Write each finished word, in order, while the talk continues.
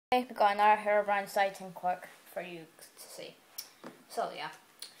We got another herobrine sighting quick for you to see. So yeah,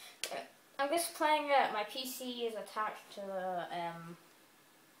 I'm just playing it. My PC is attached to the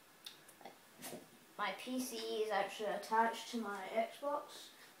my PC is actually attached to my Xbox.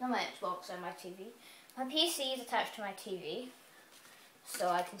 Not my Xbox, and my TV. My PC is attached to my TV, so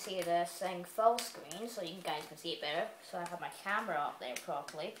I can see this thing full screen, so you guys can see it better. So I have my camera up there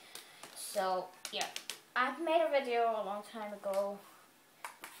properly. So yeah, I made a video a long time ago,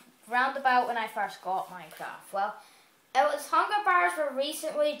 round about when I first got Minecraft. Well, it was Hunger Bars were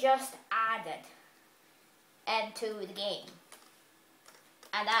recently just added into the game,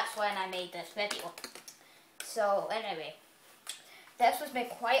 and that's when I made this video. So anyway, this was made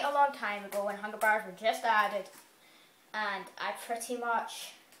quite a long time ago when Hunger Bars were just added, and I pretty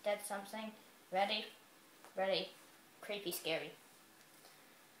much did something really creepy, scary.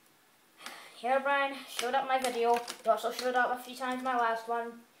 Herobrine showed up in my video. He also showed up a few times in my last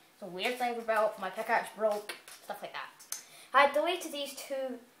one. Some weird things about my pickaxe broke, stuff like that. I deleted these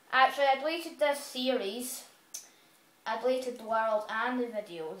two. Actually, I deleted this series. I deleted the world and the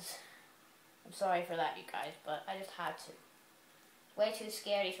videos. I'm sorry for that, you guys, but I just had to. Way too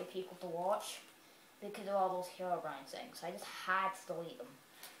scary for people to watch because of all those Herobrine things. I just had to delete them.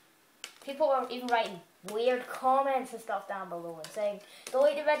 People were even writing weird comments and stuff down below and saying,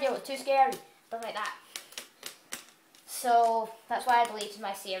 delete the video, it's too scary, stuff like that. So that's why I deleted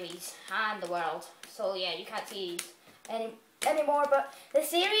my series and the world. So yeah, you can't see these anymore, but the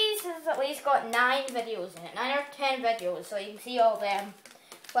series has at least got 9 videos in it, 9 or 10 videos, so you can see all of them.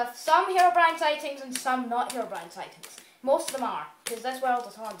 With some Herobrine sightings and some not Herobrine sightings. Most of them are, because this world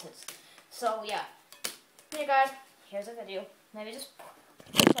is haunted. So yeah. Here guys, here's a video. Maybe just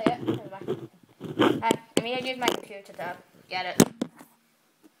play it. I mean, I use my computer to get it.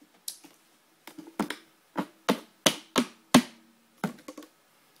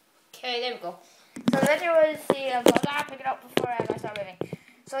 Okay, there we go. So the video is, I'm gonna pick it up before I start moving.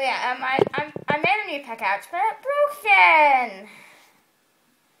 So yeah, I made a new pickaxe, but it broke then.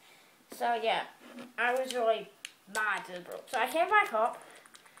 So yeah, I was really mad that it broke. So I came back up.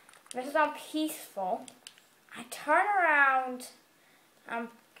 This is on peaceful. I turn around. The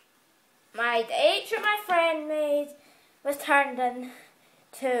H that my friend made was turned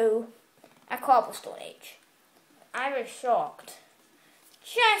into a cobblestone H. I was shocked.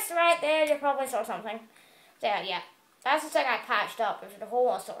 Just right there, you probably saw something. So yeah, that's the thing I patched up with the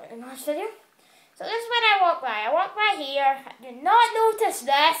whole story in this video. So this is when I walk by. I walk by here. I did not notice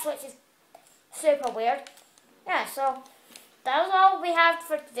this, which is super weird. Yeah, so that was all we have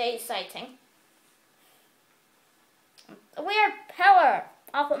for today's sighting. A weird pillar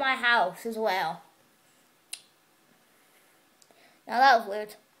up at my house as well. Now that was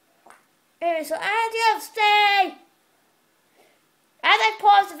weird. Anyway, so as you have to stay. As I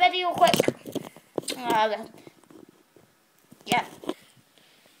pause the video quick. Yeah.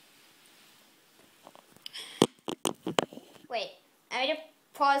 Wait, I need to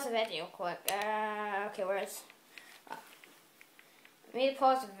pause the video quick. Okay, where is... I need to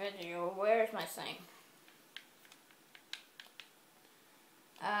pause the video. Where is my thing?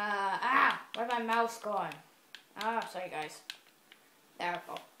 Where's my mouse gone? Sorry guys. There we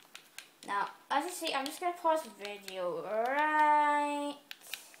go. Now, as you see, I'm just going to pause the video right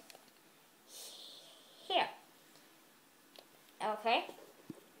here. Okay.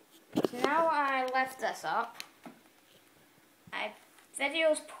 So now I left this up.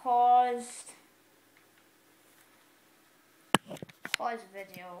 Video's paused. Pause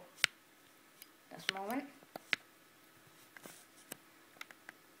video this moment.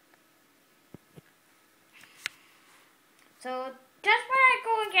 So just when I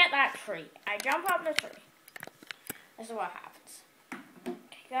go and get that tree, I jump up the tree. This is what happens.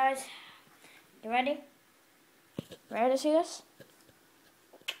 Okay guys, you ready? Ready to see this?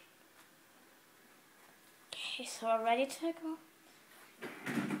 Okay, so we're ready to go.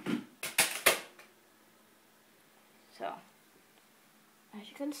 So, as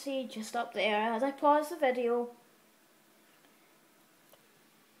you can see just up there, as I pause the video.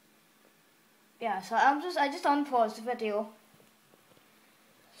 Yeah, so I just unpaused the video.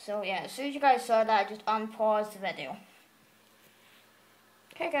 So yeah, as soon as you guys saw that, I just unpaused the video.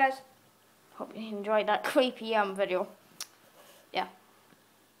 Okay guys, hope you enjoyed that creepy video. Yeah.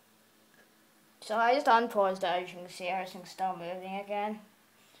 So I just unpaused it, as you can see everything's still moving again.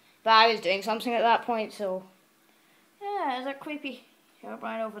 But I was doing something at that point, so yeah, there's a creepy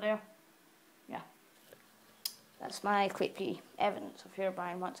Herobrine over there. Yeah. That's my creepy evidence of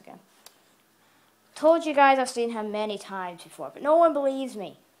Herobrine once again. Told you guys I've seen him many times before, but no one believes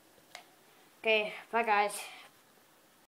me. Okay, bye guys.